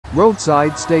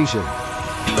Roadside station.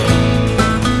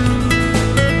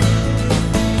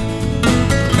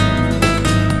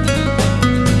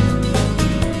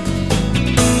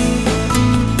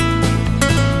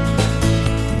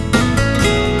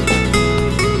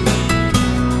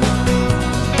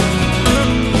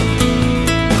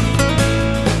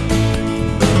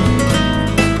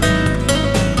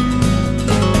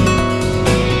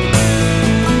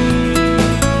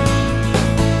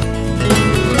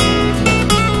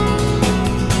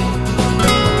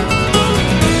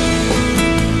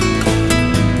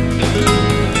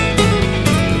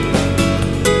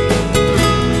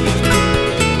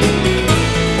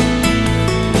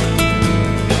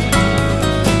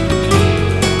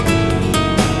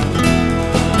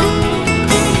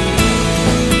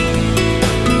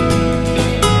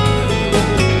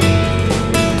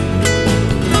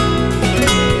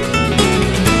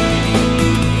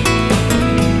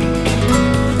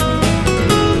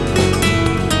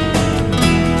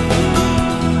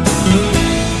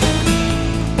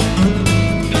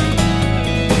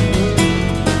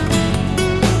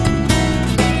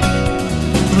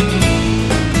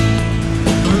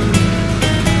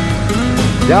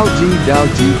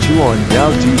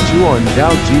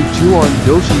 Daoji-Chuan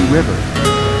Doshi River.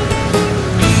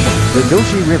 The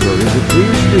Doshi River is a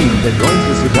clear stream that joins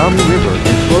the Sagami River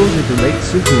and flows into Lake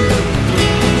Sukuri.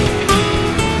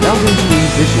 Mountain stream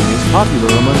fishing is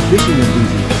popular among fishing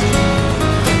enthusiasts.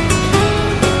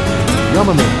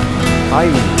 Yamanashi,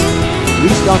 Island. We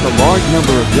stock a large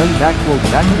number of young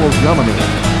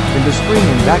Yamanashi in the spring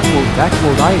and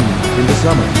Island in the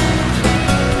summer.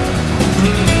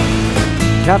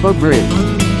 Kappa Bridge.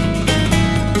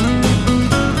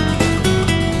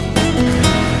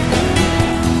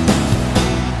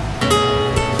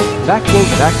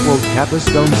 Kappa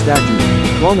stone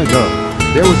statue. Long ago,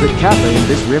 there was a kappa in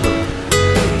this river.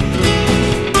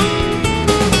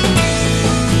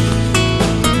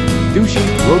 Doshi,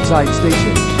 roadside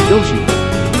station, Doshi.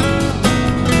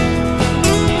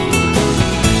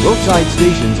 Roadside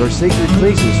stations are sacred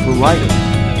places for riders.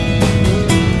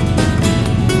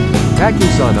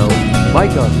 Kakusano,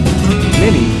 Baika.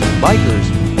 Many bikers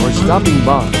are stopping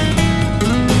by.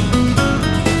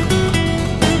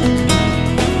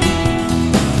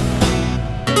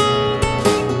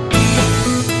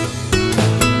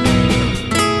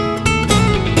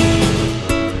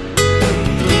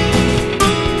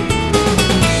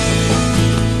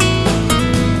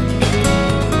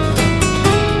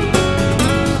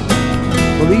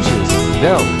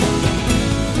 Lève.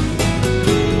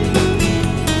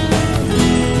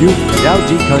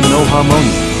 Daoji-kun no Harmony.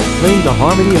 Claim the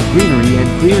harmony of greenery and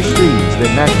clear streams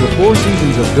that match the 4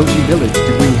 seasons of Doshi village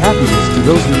to bring happiness to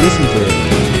those who listen to it.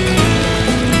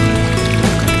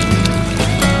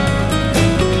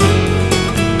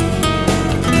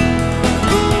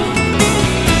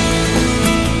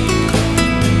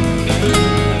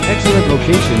 Excellent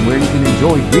location where you can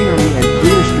enjoy greenery and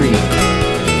clear streams.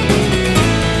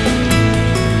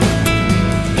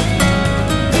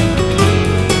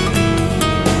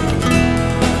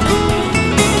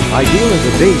 Ideal as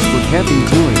a base for camping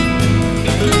touring.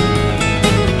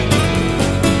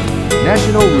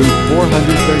 National Route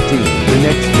 413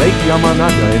 connects Lake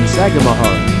Yamanaka and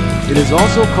Sagamihara. It is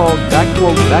also called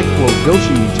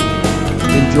Doshimichi.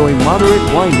 Enjoy moderate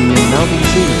winding and mountain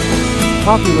scenery.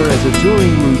 Popular as a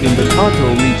touring route in the Kanto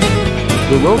region.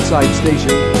 The roadside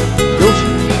station,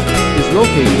 Doshi, is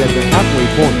located at the halfway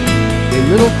point, a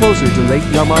little closer to Lake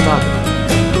Yamanaka.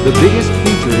 The biggest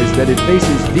feature is that it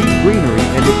faces deep greenery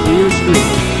and a clear stream.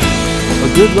 A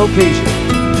good location.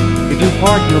 If you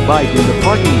park your bike in the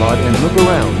parking lot and look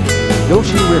around,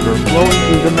 Doshi River flowing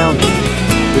through the mountains.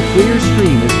 The clear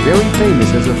stream is very famous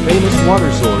as a famous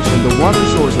water source and the water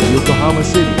source of Yokohama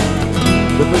City.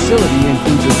 The facility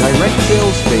includes a direct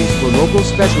sales space for local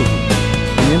specialties,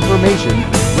 an information,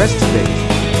 rest space,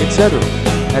 etc.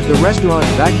 At the restaurant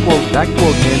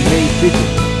handmade pigeon.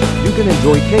 You can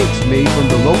enjoy cakes made from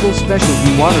the local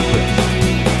specialty watercress.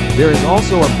 There is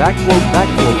also a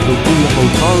Tokuya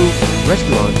Hotaru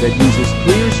restaurant that uses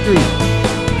clear streams.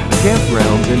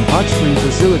 Campgrounds and hot spring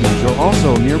facilities are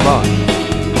also nearby.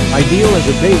 Ideal as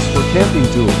a base for camping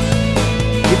tours.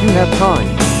 If you have time,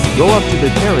 go up to the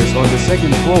terrace on the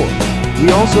 2nd floor. We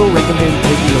also recommend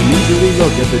taking a leisurely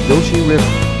look at the Doshi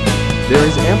River. There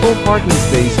is ample parking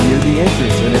space near the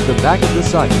entrance and at the back of the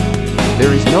site.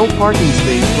 There is no parking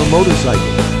space for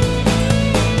motorcycles.